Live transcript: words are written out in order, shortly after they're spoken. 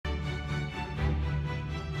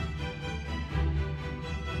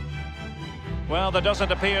Well, there doesn't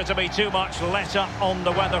appear to be too much let up on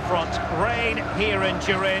the weather front. Rain here in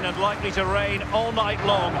Turin and likely to rain all night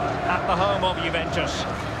long at the home of Juventus.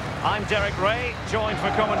 I'm Derek Ray, joined for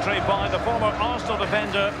commentary by the former Arsenal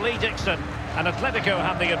defender Lee Dixon. And Atletico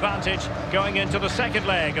have the advantage going into the second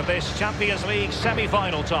leg of this Champions League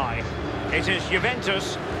semi-final tie. It is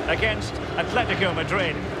Juventus against Atletico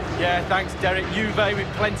Madrid. Yeah, thanks Derek. Juve with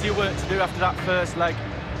plenty of work to do after that first leg.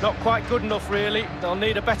 Not quite good enough really. They'll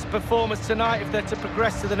need a better performance tonight if they're to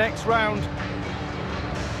progress to the next round.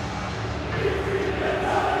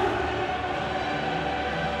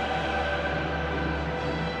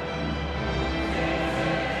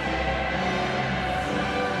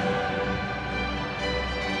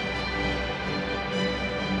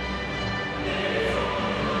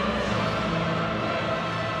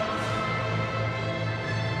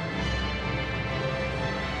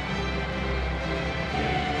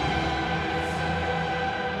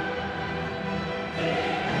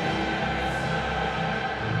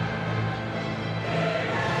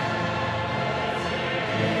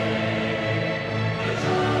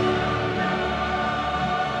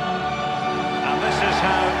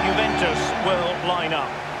 Will line up.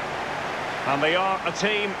 And they are a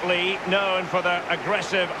team, Lee, known for their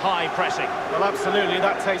aggressive high pressing. Well, absolutely.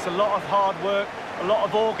 That takes a lot of hard work, a lot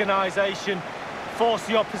of organisation, force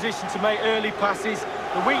the opposition to make early passes.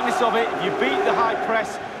 The weakness of it, if you beat the high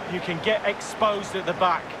press, you can get exposed at the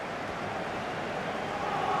back.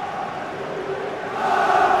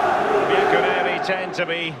 Tend to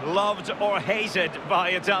be loved or hated by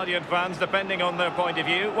Italian fans, depending on their point of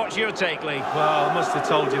view. What's your take, Lee? Well, I must have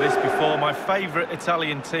told you this before. My favourite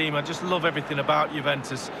Italian team. I just love everything about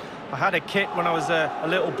Juventus. I had a kit when I was a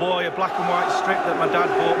little boy, a black and white strip that my dad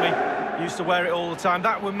bought me. I used to wear it all the time.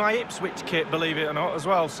 That was my Ipswich kit, believe it or not, as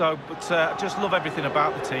well. So, but I just love everything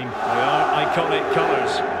about the team. They are iconic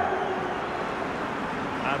colours.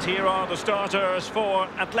 And here are the starters for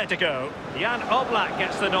Atletico. Jan Oblak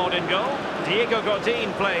gets the nod in goal. Diego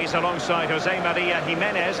Godin plays alongside Jose Maria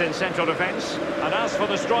Jimenez in central defence. And as for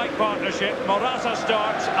the strike partnership, Morata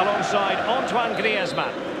starts alongside Antoine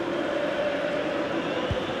Griezmann.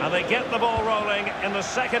 And they get the ball rolling in the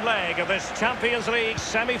second leg of this Champions League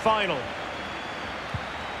semi-final.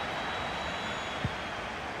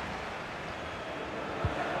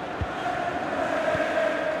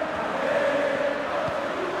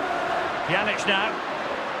 Pjanic now.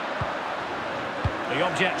 The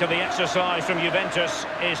object of the exercise from Juventus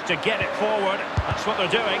is to get it forward. That's what they're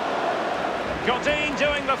doing. Godin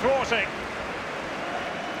doing the thwarting.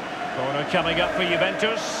 Corner coming up for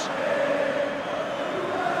Juventus.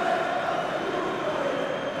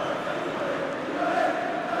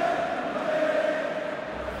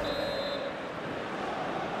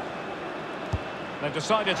 They've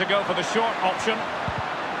decided to go for the short option.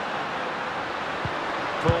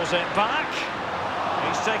 Pulls it back.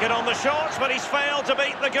 He's taken on the shots, but he's failed to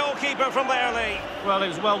beat the goalkeeper from there, Lee. Well, it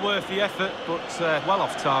was well worth the effort, but well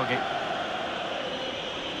off target.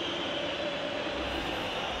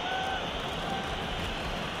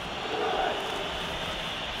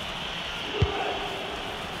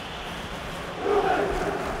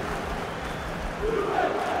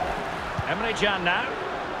 Emre Can now.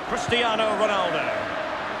 Cristiano Ronaldo.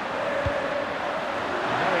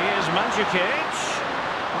 There he is, Mandzukic.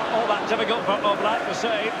 All that difficult for Oblak to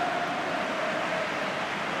save.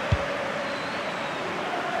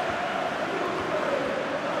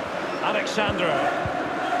 Alexandra.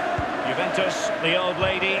 Juventus, the old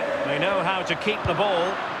lady, they know how to keep the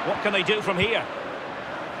ball. What can they do from here?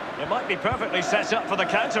 It might be perfectly set up for the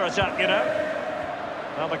counter-attack, you know.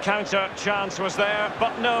 Well, the counter chance was there,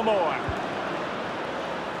 but no more.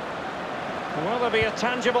 Will there be a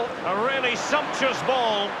tangible, a really sumptuous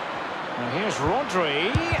ball? And here's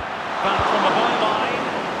Rodri, back from the byline,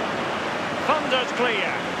 thundered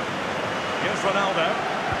clear. Here's Ronaldo.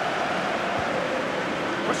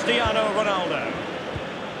 Cristiano Ronaldo.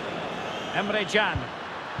 Emre Can.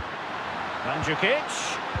 Mandzukic.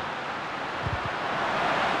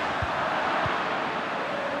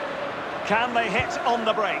 Can they hit on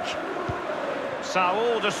the break?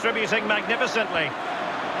 Saul distributing magnificently.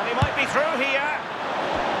 And he might be through here.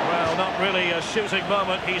 Well, not really a shooting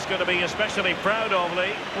moment he's going to be especially proud of,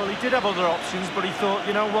 Lee. Well, he did have other options, but he thought,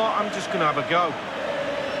 you know what, I'm just going to have a go.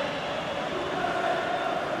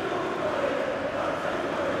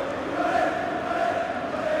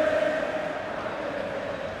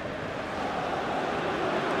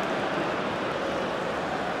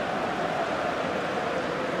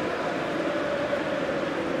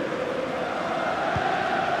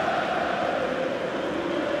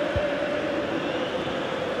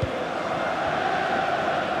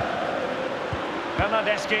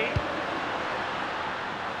 Bernardeschi.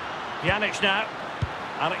 Pjanic now.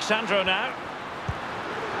 Alexandro now.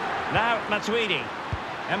 Now Matuidi.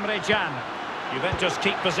 Emre Can. Juventus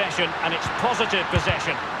keep possession, and it's positive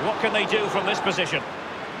possession. What can they do from this position?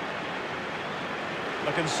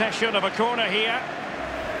 The concession of a corner here.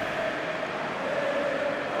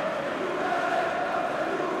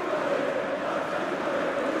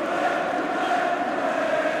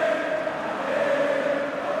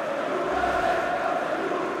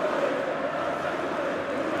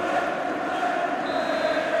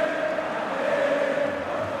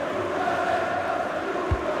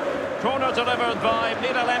 Corner delivered by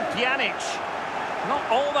Miralem Pjanic. Not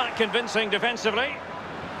all that convincing defensively.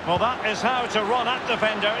 Well, that is how to run at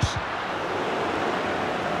defenders.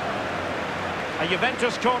 A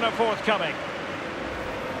Juventus corner forthcoming.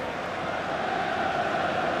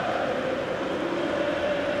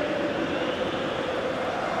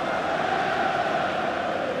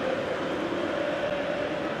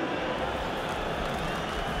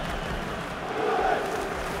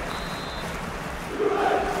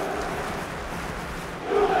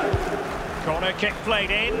 Corner kick played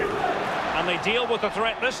in, and they deal with the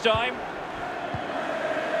threat this time.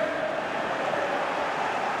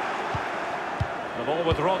 The ball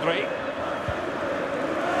with Rodri.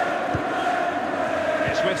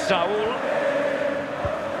 It's with Saul.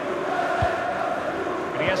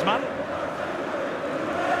 Griezmann.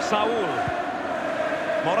 Saul.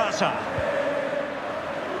 Morata.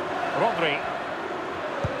 Rodri.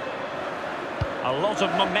 A lot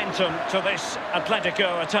of momentum to this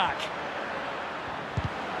Atletico attack.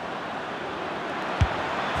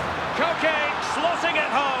 Koke slotting it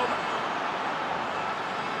home.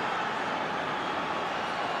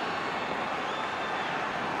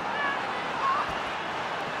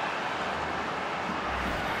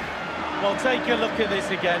 Well, take a look at this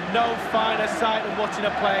again. No finer sight than watching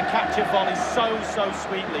a player catch a volley so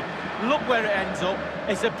sweetly. Look where it ends up.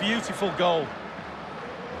 It's a beautiful goal.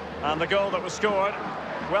 And the goal that was scored,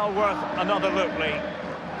 well worth another look, Lee.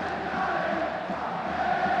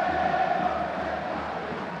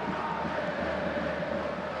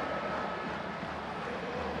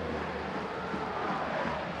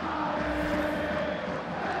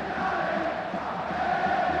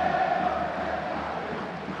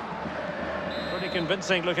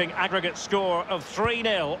 Convincing looking aggregate score of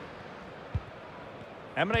 3-0.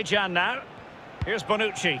 Emre Can now. Here's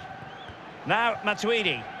Bonucci. Now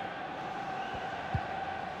Matuidi.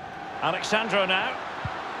 Alexandro now.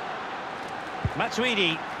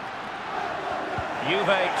 Matuidi.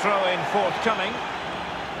 Juve throw-in forthcoming.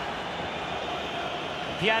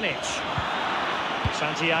 Pjanic.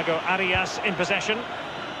 Santiago Arias in possession.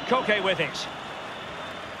 Koke with it.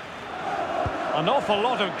 An awful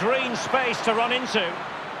lot of green space to run into.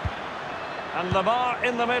 And Lamar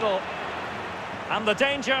in the middle. And the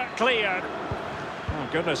danger cleared. Oh,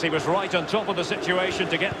 goodness, he was right on top of the situation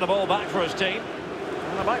to get the ball back for his team.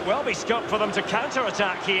 And there might well be scope for them to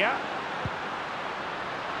counter-attack here.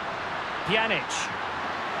 Pjanic.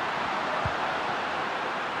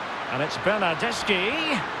 And it's Bernardeschi.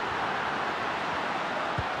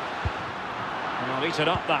 Well, eaten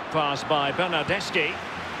up that pass by Bernardeschi.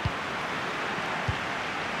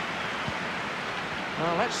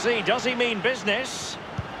 Well, let's see, does he mean business?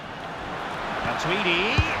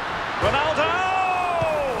 Matuidi. Ronaldo!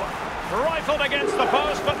 Rifled against the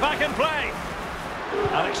post, but back in play.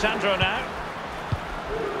 Alexandro now.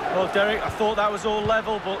 Well, Derek, I thought that was all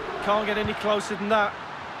level, but can't get any closer than that.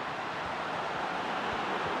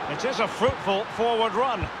 It is a fruitful forward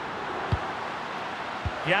run.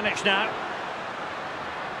 Pjanic now.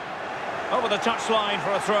 Over the touchline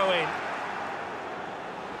for a throw-in.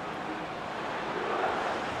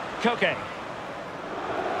 Koke.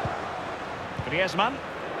 Griezmann.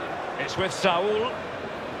 It's with Saul.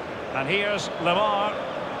 And here's Lamar.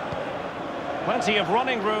 Plenty of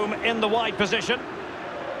running room in the wide position.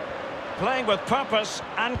 Playing with purpose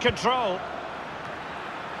and control.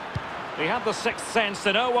 He had the sixth sense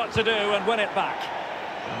to know what to do and win it back.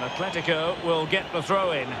 And Atletico will get the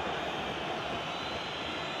throw-in.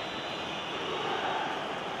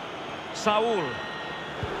 Saul.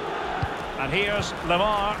 And here's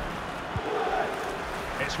Lamar.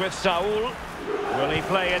 It's with Saul. Will he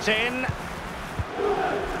play it in? And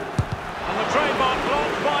the trademark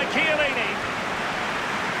blocked by Chiellini.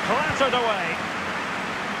 Clattered away.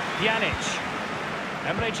 Pjanic.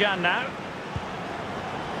 Emre Can now.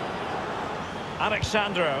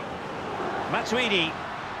 Alexandro. Matuidi.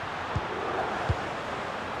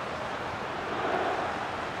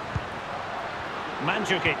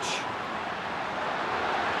 Mandzukic.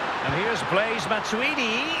 And here's Blaise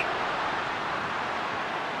Matuidi.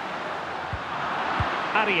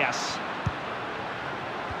 Arias.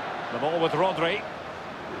 The ball with Rodri.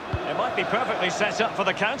 It might be perfectly set up for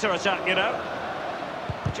the counter-attack, you know.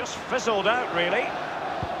 Just fizzled out, really.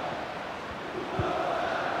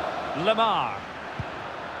 Lemar.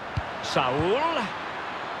 Saul.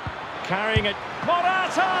 Carrying it.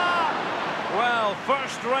 Morata! Well,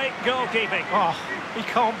 first-rate goalkeeping. Oh, he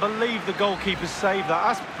can't believe the goalkeeper saved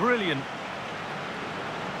that. That's brilliant.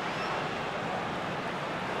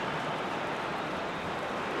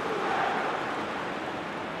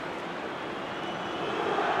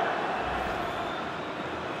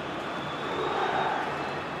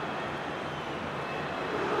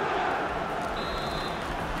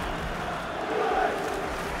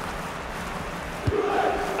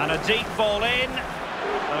 And a deep ball in.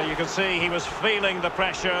 Well, you can see he was feeling the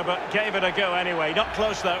pressure, but gave it a go anyway. Not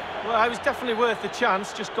close, though. Well, it was definitely worth the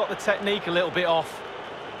chance, just got the technique a little bit off.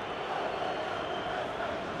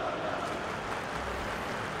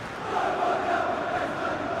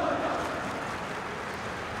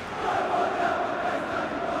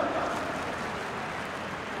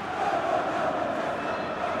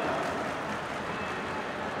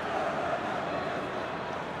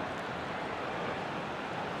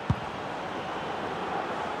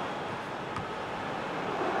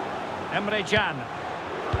 Emre Can.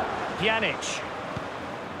 Pjanic.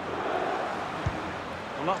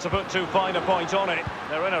 Well, not to put too fine a point on it,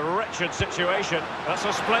 they're in a wretched situation. That's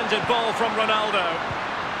a splendid ball from Ronaldo.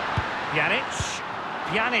 Pjanic.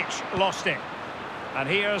 Pjanic lost it. And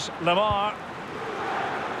here's Lemar.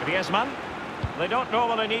 Griezmann. They don't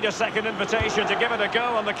normally need a second invitation to give it a go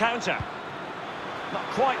on the counter. Not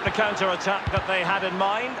quite the counter-attack that they had in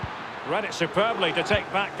mind. Read it superbly to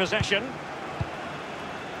take back possession.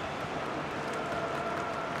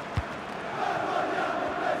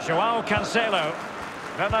 Joao Cancelo.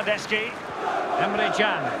 Bernardeschi. Emre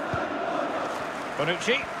Can.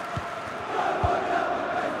 Bonucci.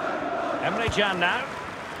 Emre Can now.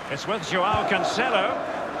 It's with Joao Cancelo.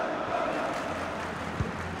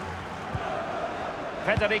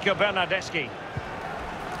 Federico Bernardeschi.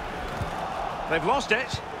 They've lost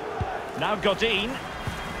it. Now Godin.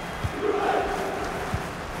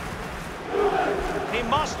 He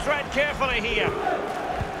must tread carefully here.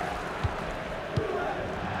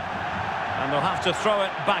 And they'll have to throw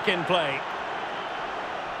it back in play.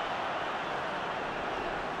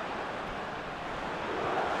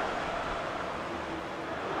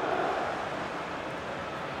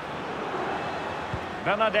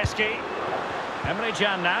 Bernardeschi. Emre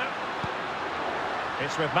Can now.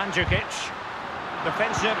 It's with Mandzukic.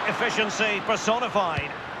 Defensive efficiency personified.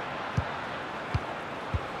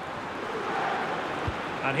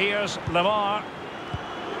 And here's Lemar.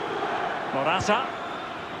 Morata.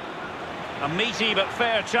 A meaty but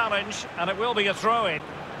fair challenge, and it will be a throw-in.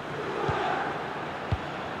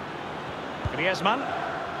 Griezmann.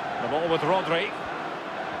 The ball with Rodri.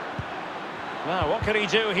 Now, what can he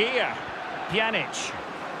do here? Pjanic.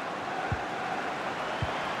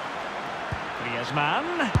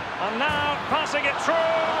 Griezmann. And now passing it through.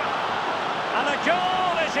 And a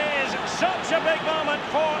goal it is. Such a big moment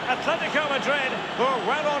for Atletico Madrid, who are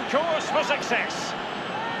well on course for success.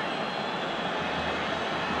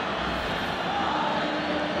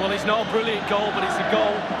 Well, it's not a brilliant goal, but it's a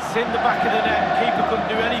goal. It's in the back of the net. Keeper couldn't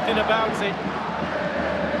do anything about it.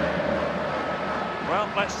 Well,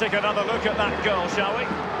 let's take another look at that goal, shall we?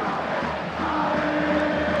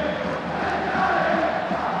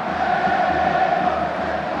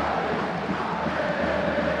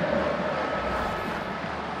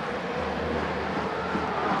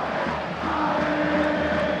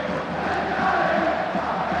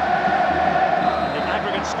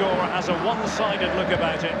 Score has a one-sided look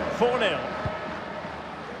about it. 4-0.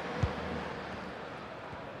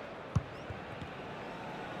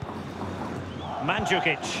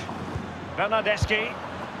 Mandzukic. Bernardeschi.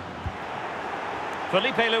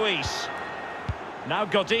 Felipe Luis. Now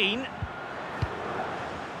Godin.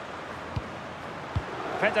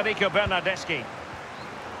 Federico Bernardeschi.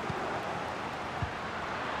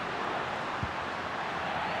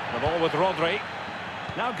 The ball with Rodri.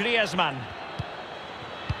 Now Griezmann.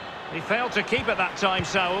 He failed to keep it that time,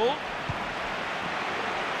 Saul.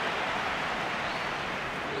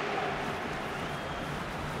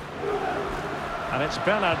 And it's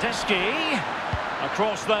Bernardeschi. A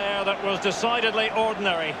cross there that was decidedly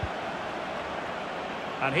ordinary.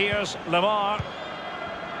 And here's Lemar.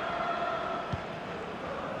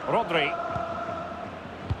 Rodri.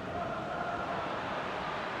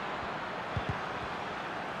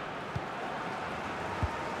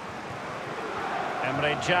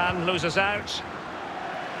 Emre Can loses out.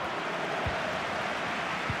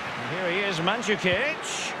 And Here he is,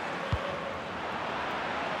 Mandzukic.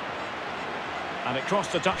 And it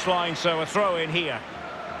crossed the touchline, so a throw in here.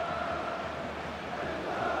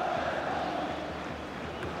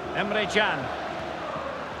 Emre Can.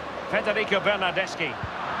 Federico Bernardeschi.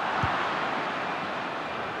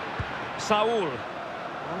 Saul.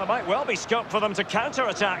 Well, there might well be scope for them to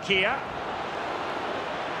counter-attack here.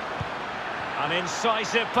 An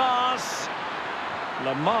incisive pass.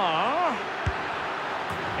 Lamar.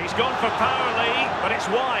 He's gone for power, Lee, but it's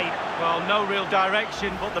wide. Well, no real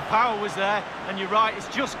direction, but the power was there. And you're right, it's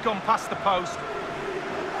just gone past the post.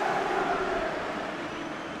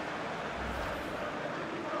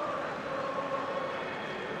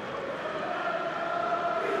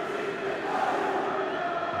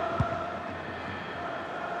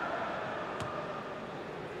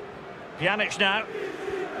 Pjanic now.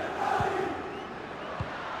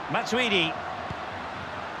 Matuidi.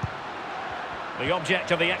 The object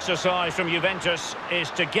of the exercise from Juventus is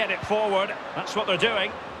to get it forward. That's what they're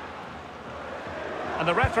doing. And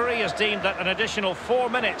the referee has deemed that an additional 4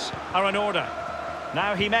 minutes are in order.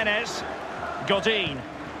 Now Jimenez. Godin.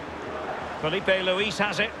 Felipe Luis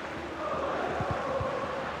has it.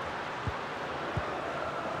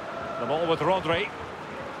 The ball with Rodri.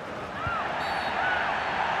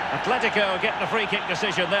 Atletico get the free kick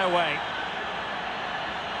decision their way.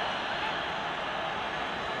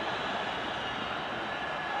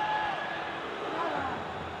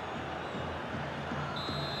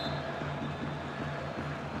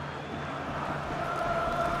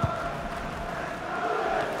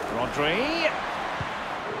 Rodri.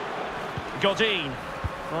 Godin.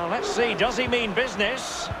 Well, let's see, does he mean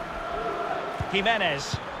business?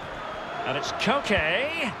 Jimenez. And it's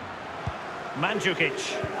Koke.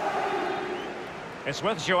 Mandzukic. It's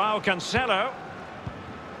with Joao Cancelo.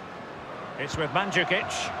 It's with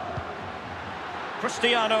Mandzukic.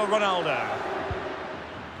 Cristiano Ronaldo.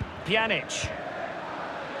 Pjanic.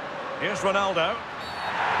 Here's Ronaldo.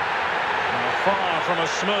 Far from a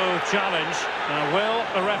smooth challenge. Now,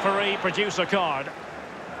 will the referee produce a card?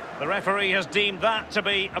 The referee has deemed that to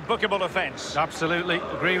be a bookable offence. Absolutely,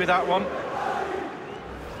 agree with that one.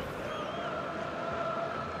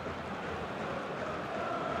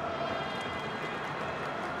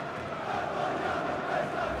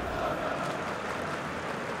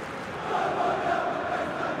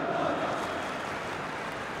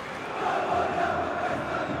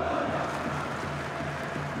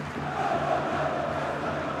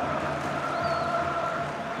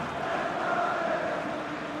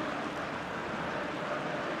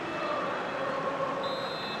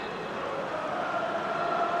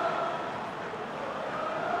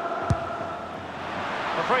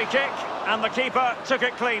 Free kick, and the keeper took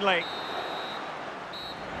it cleanly.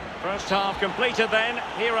 First half completed then,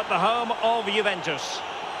 here at the home of Juventus.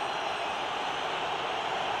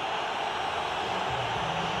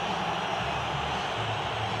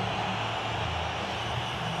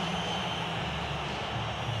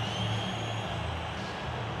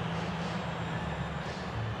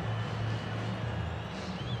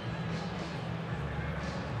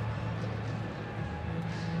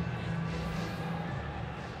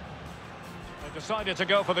 Decided to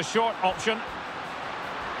go for the short option.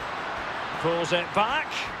 Pulls it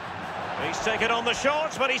back. He's taken on the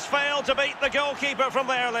shots, but he's failed to beat the goalkeeper from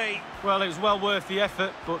there, Lee. Well, it was well worth the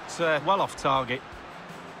effort, but well off target.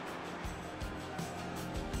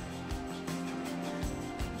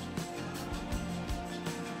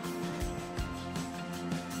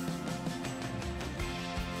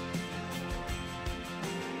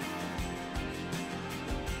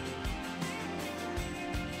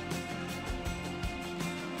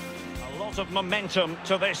 Of momentum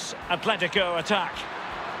to this Atletico attack.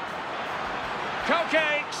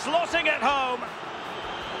 Koke slotting it home.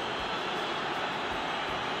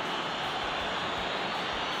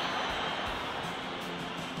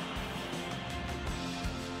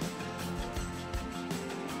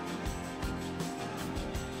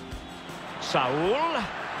 Saul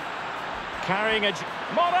carrying a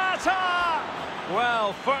Morata.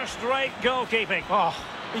 Well, first-rate goalkeeping. Oh,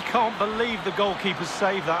 he can't believe the goalkeeper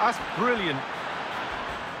saved that. That's brilliant.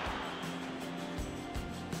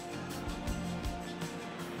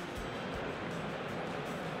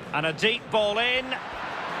 And a deep ball in.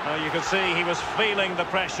 Oh, you could see he was feeling the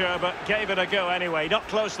pressure, but gave it a go anyway. Not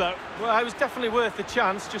close, though. Well, it was definitely worth the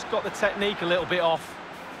chance. Just got the technique a little bit off.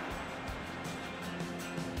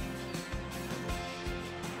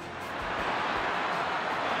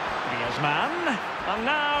 Griezmann. And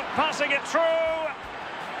now passing it through.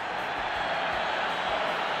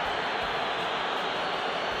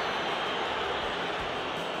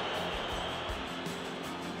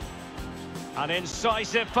 An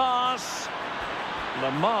incisive pass.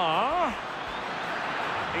 Lamar.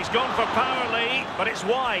 He's gone for power, Lee, but it's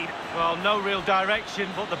wide. Well, no real direction,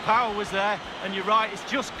 but the power was there. And you're right, it's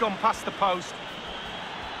just gone past the post.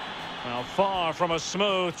 Well, far from a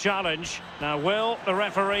smooth challenge. Now, will the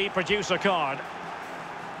referee produce a card?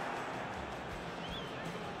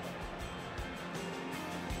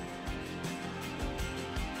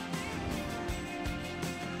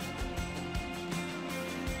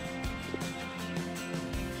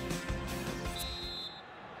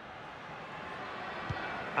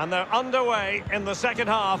 And they're underway in the second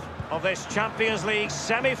half of this Champions League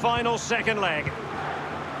semi-final second leg.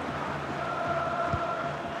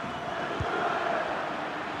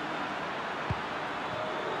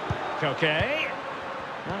 Okay.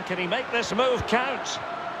 Now, can he make this move count?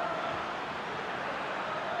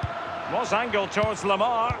 Was angled towards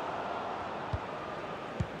Lamar.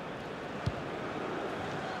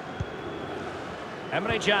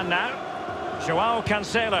 Emre Can now. Joao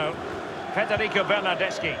Cancelo. Federico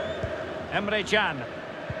Bernardeschi. Emre Can.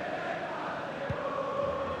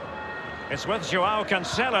 It's with Joao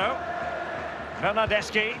Cancelo.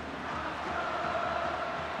 Bernardeschi.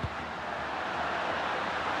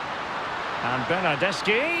 And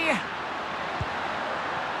Bernardeschi.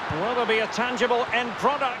 Will there be a tangible end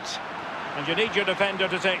product? And you need your defender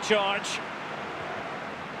to take charge.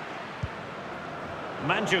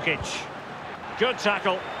 Mandzukic. Good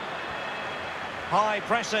tackle. High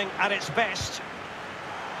pressing at its best.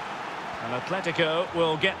 And Atletico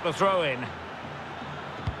will get the throw in.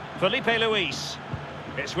 Felipe Luis.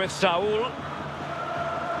 It's with Saul.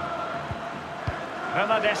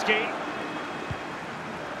 Bernardeschi.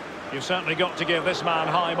 You've certainly got to give this man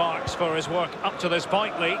high marks for his work up to this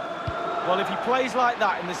point, Lee. Well, if he plays like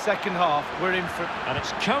that in the second half, we're in for... And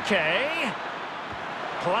it's Koke.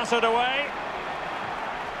 Clattered away.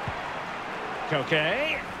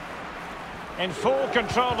 Koke. In full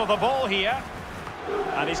control of the ball here.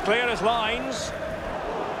 And he's clear as lines.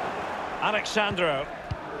 Alexandro.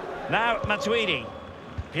 Now Matuidi.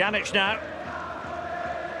 Pjanic now.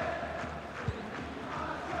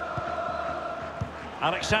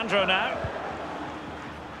 Alexandro now.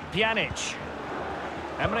 Pjanic.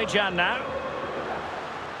 Emre Can now.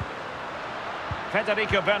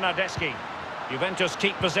 Federico Bernardeschi. Juventus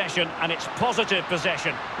keep possession, and it's positive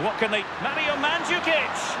possession. What can they... Mario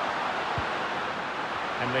Mandzukic!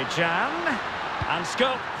 Emre Can. And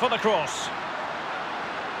scope for the cross.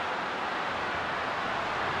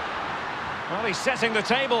 Well, he's setting the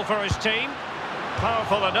table for his team.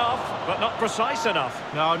 Powerful enough, but not precise enough.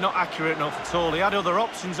 No, not accurate enough at all. He had other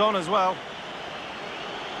options on as well.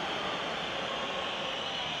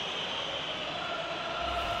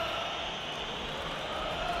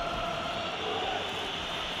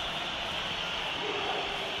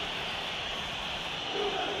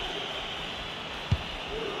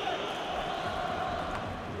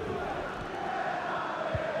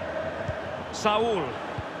 Saul.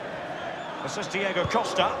 This is Diego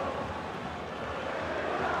Costa.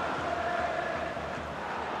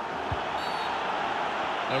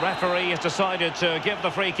 The referee has decided to give the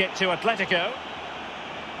free kick to Atletico.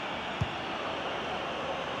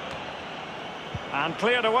 And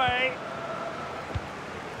cleared away.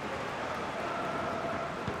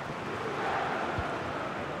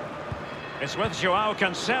 It's with Joao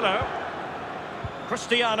Cancelo.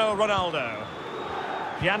 Cristiano Ronaldo.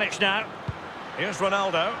 Pjanic now. Here's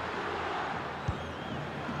Ronaldo.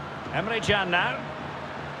 Emre Can now.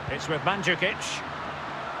 It's with Mandzukic.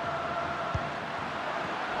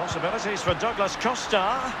 Possibilities for Douglas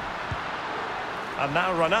Costa. And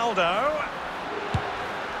now Ronaldo.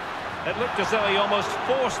 It looked as though he almost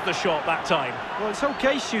forced the shot that time. Well, it's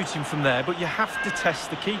okay shooting from there, but you have to test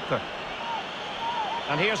the keeper.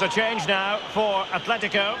 And here's a change now for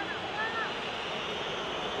Atletico.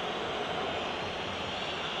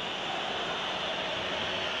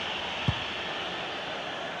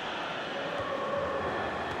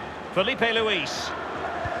 Felipe Luis.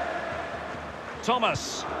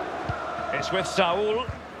 Thomas. It's with Saul.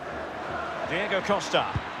 Diego Costa.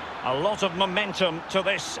 A lot of momentum to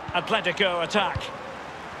this Atletico attack.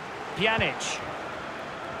 Pjanic.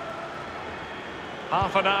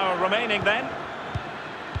 Half an hour remaining then.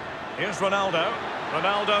 Here's Ronaldo.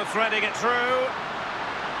 Ronaldo threading it through.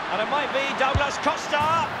 And it might be Douglas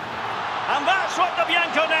Costa. And that's what the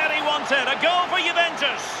Bianconeri wanted. A goal for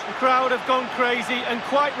Juventus. The crowd have gone crazy, and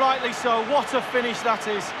quite rightly so. What a finish that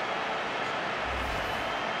is.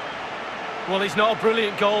 Well, it's not a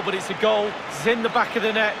brilliant goal, but it's a goal. It's in the back of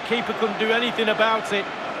the net. Keeper couldn't do anything about it.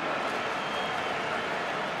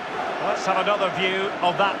 Let's have another view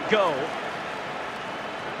of that goal.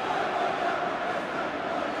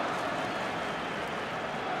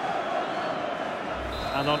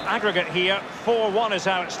 And on aggregate here, 4-1 is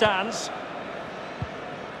how it stands.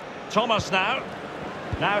 Thomas now.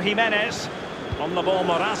 Now Jimenez. On the ball,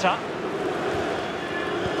 Morata.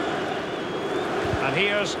 And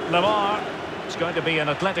here's Lamar. It's going to be an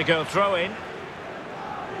Atletico throw-in.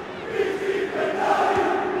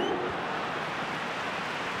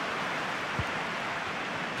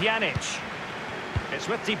 Pjanic. It's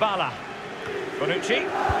with Dybala. Bonucci.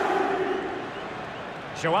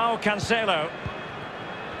 Joao Cancelo.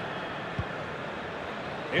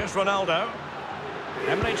 Here's Ronaldo.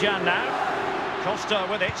 Emre Can now. Costa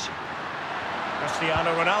with it.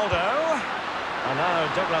 Cristiano Ronaldo. And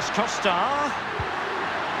now Douglas Costa.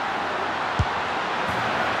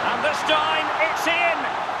 And this time it's in.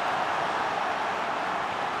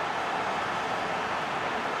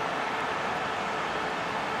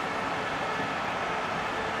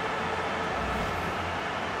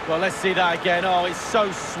 Well, let's see that again. Oh, it's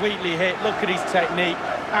so sweetly hit. Look at his technique.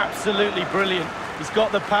 Absolutely brilliant. He's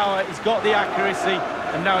got the power, he's got the accuracy,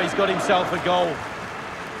 and now he's got himself a goal.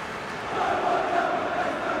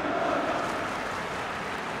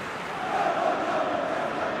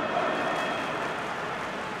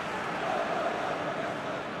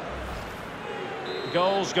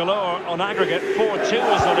 Goals galore on aggregate. 4-2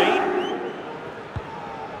 is the lead.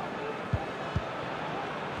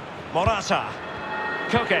 Morata.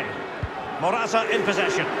 Koke. Morata in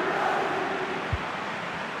possession.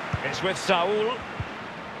 It's with Saul.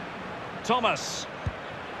 Thomas.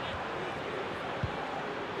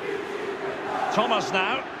 Thomas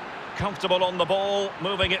now. Comfortable on the ball.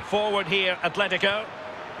 Moving it forward here, Atletico.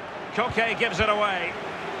 Koke gives it away.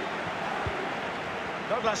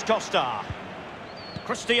 Douglas Costa.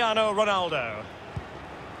 Cristiano Ronaldo.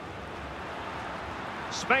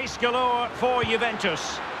 Space galore for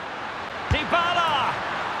Juventus. Dybala!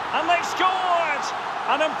 And they scored!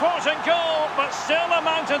 An important goal, but still a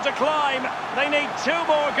mountain to climb. They need 2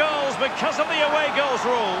 more goals because of the away goals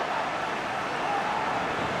rule.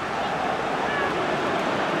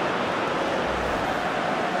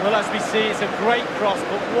 Well, as we see, it's a great cross,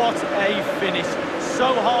 but what a finish.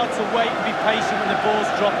 So hard to wait and be patient when the ball's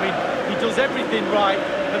dropping. He does everything right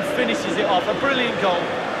and finishes it off. A brilliant goal.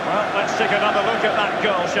 Well, let's take another look at that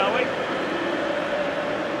goal, shall we?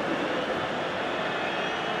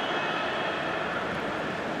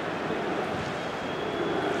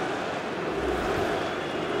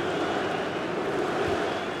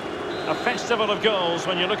 A festival of goals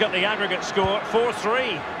when you look at the aggregate score.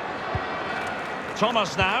 4-3.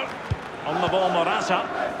 Thomas now. On the ball, Morata.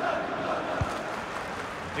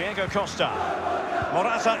 Diego Costa.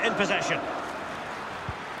 Morata in possession.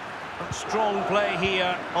 Strong play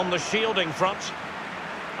here on the shielding front.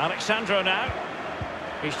 Alexandro now.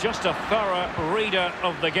 He's just a thorough reader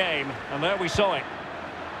of the game. And there we saw it.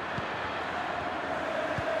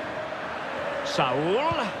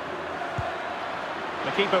 Saul.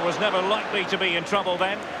 The keeper was never likely to be in trouble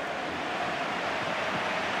then.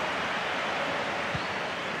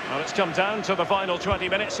 Well, it's come down to the final 20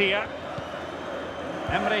 minutes here.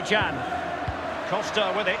 Emre Can.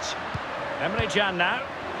 Costa with it. Emre Can now.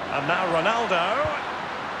 And now Ronaldo.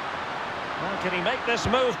 Well, can he make this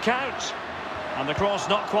move count? And the cross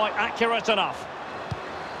not quite accurate enough.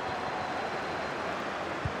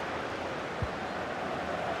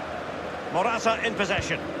 Morata in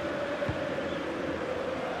possession.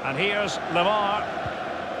 And here's Lamar.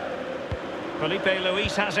 Felipe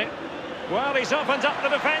Luis has it. Well, he's opened up the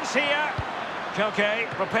defence here. Koke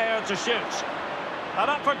prepared to shoot. And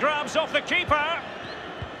up for grabs off the keeper.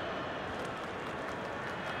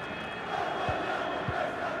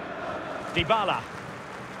 Dybala.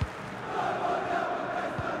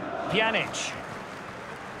 Pjanic.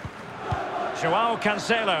 Joao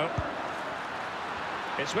Cancelo.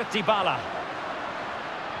 It's with Dybala.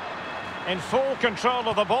 In full control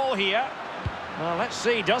of the ball here. Well, let's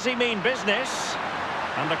see, does he mean business?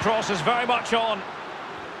 And the cross is very much on.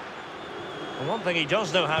 And one thing he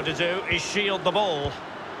does know how to do is shield the ball.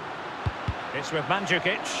 It's with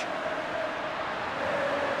Mandzukic.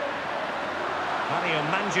 Mario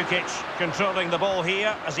Mandzukic controlling the ball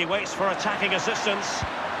here as he waits for attacking assistance.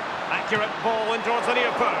 Accurate ball in towards the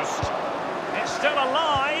near post. It's still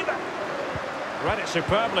alive. Read it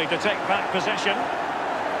superbly to take back possession.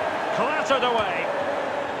 Clattered away.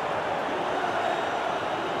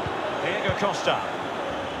 Diego Costa.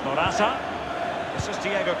 Morata. This is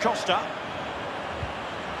Diego Costa.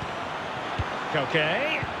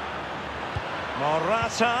 Koke.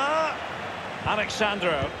 Morata.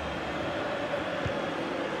 Alexandro.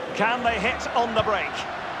 Can they hit on the break?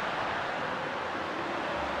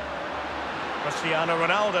 Cristiano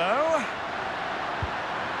Ronaldo.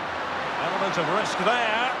 Element of risk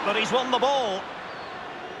there, but he's won the ball.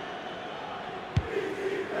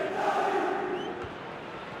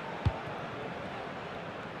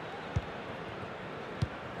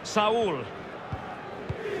 Saul.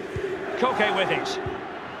 Koke with it.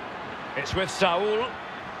 It's with Saul.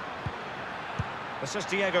 This is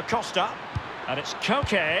Diego Costa. And it's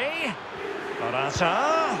Koke.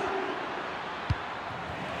 Morata.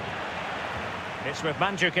 It's with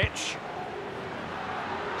Mandzukic.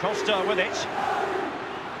 Costa with it.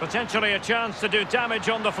 Potentially a chance to do damage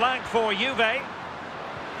on the flank for Juve.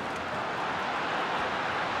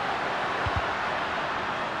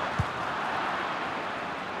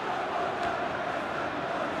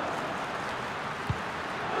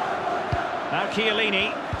 Now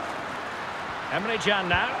Chiellini. Emre Can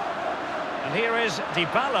now. And here is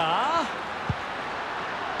Dybala.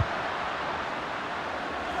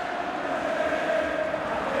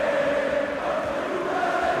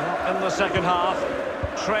 Well, in the second half,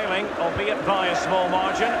 trailing, albeit by a small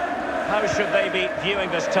margin. How should they be viewing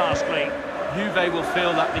this task, Lee? Juve will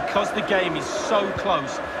feel that because the game is so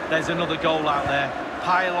close, there's another goal out there.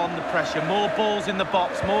 Pile on the pressure, more balls in the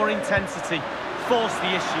box, more intensity, force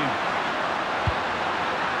the issue.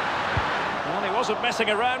 Well, he wasn't messing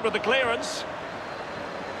around with the clearance.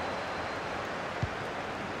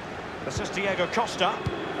 This is Diego Costa.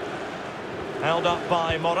 Held up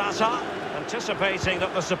by Morata, anticipating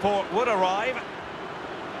that the support would arrive.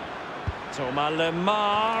 Thomas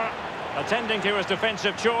Lemar, attending to his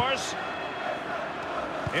defensive chores.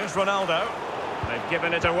 Here's Ronaldo. They've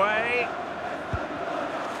given it away.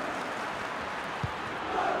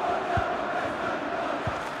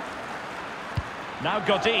 Now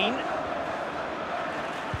Godin.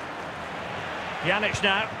 Pjanic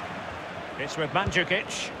now. It's with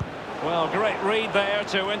Mandzukic. Well, great read there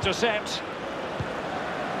to intercept.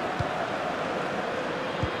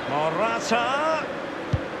 Morata.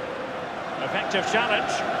 Effective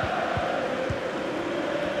challenge.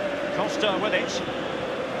 Costa with it.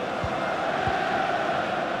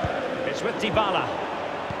 It's with Dybala.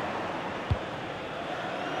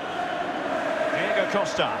 Diego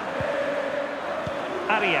Costa.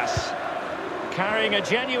 Arias. Carrying a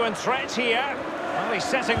genuine threat here. Well, he's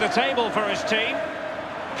setting the table for his team.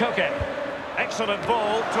 Koke. Excellent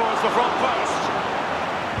ball towards the front post.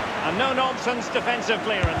 And no-nonsense defensive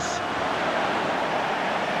clearance.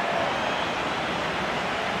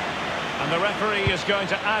 And the referee is going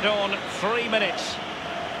to add on 3 minutes.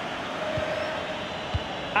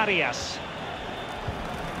 Arias.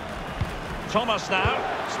 Thomas now,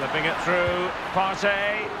 slipping it through.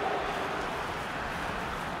 Partey.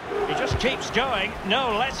 He just keeps going,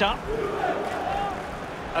 no let-up.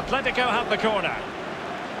 Atletico have the corner.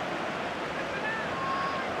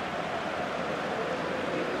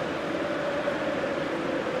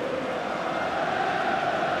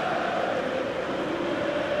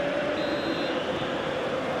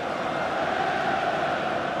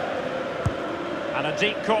 And a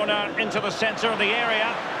deep corner into the centre of the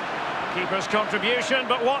area. Keeper's contribution,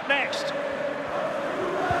 but what next?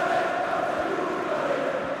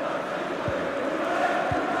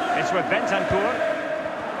 It's with Bentancur.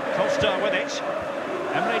 Costa with it.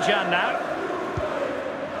 Emre Can now.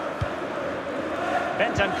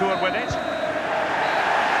 Bentancur with it.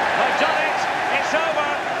 They've done it. It's over.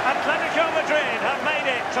 Atletico Madrid have made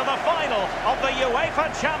it to the final of the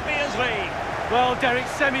UEFA Champions League. Well, Derek,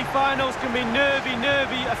 semi-finals can be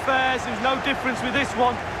nervy affairs. There's no difference with this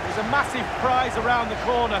one. There's a massive prize around the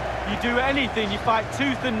corner. You do anything, you fight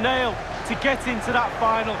tooth and nail to get into that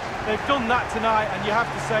final. They've done that tonight, and you have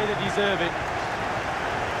to say they deserve it.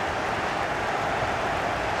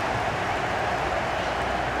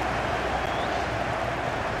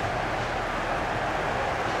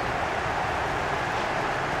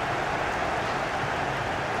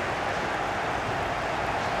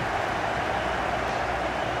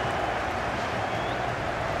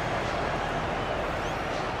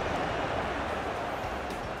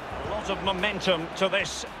 Of momentum to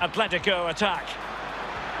this Atletico attack.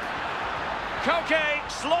 Koke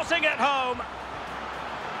slotting it home.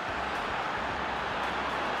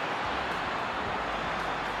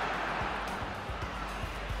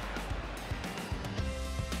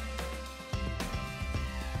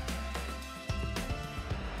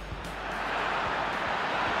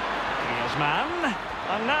 Here's Man,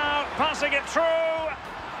 and now passing it through.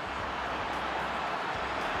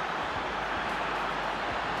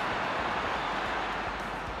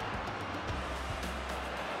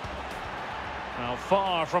 Now,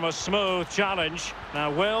 far from a smooth challenge. Now,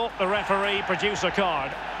 will the referee produce a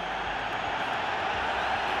card?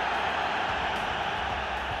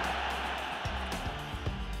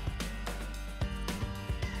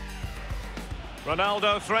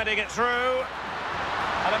 Ronaldo threading it through.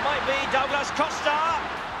 And it might be Douglas Costa.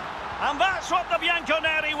 And that's what the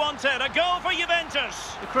Bianconeri wanted, a goal for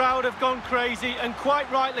Juventus. The crowd have gone crazy, and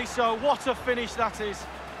quite rightly so. What a finish that is.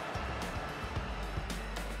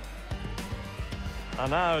 And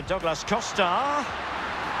now Douglas Costa.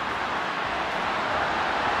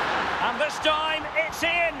 And this time, it's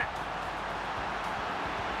in.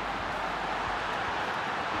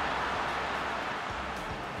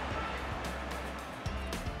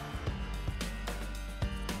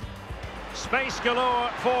 Space galore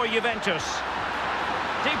for Juventus.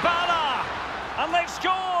 Dybala! And they've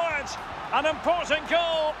scored! An important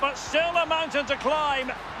goal, but still a mountain to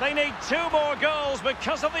climb. They need 2 more goals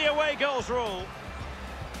because of the away goals rule.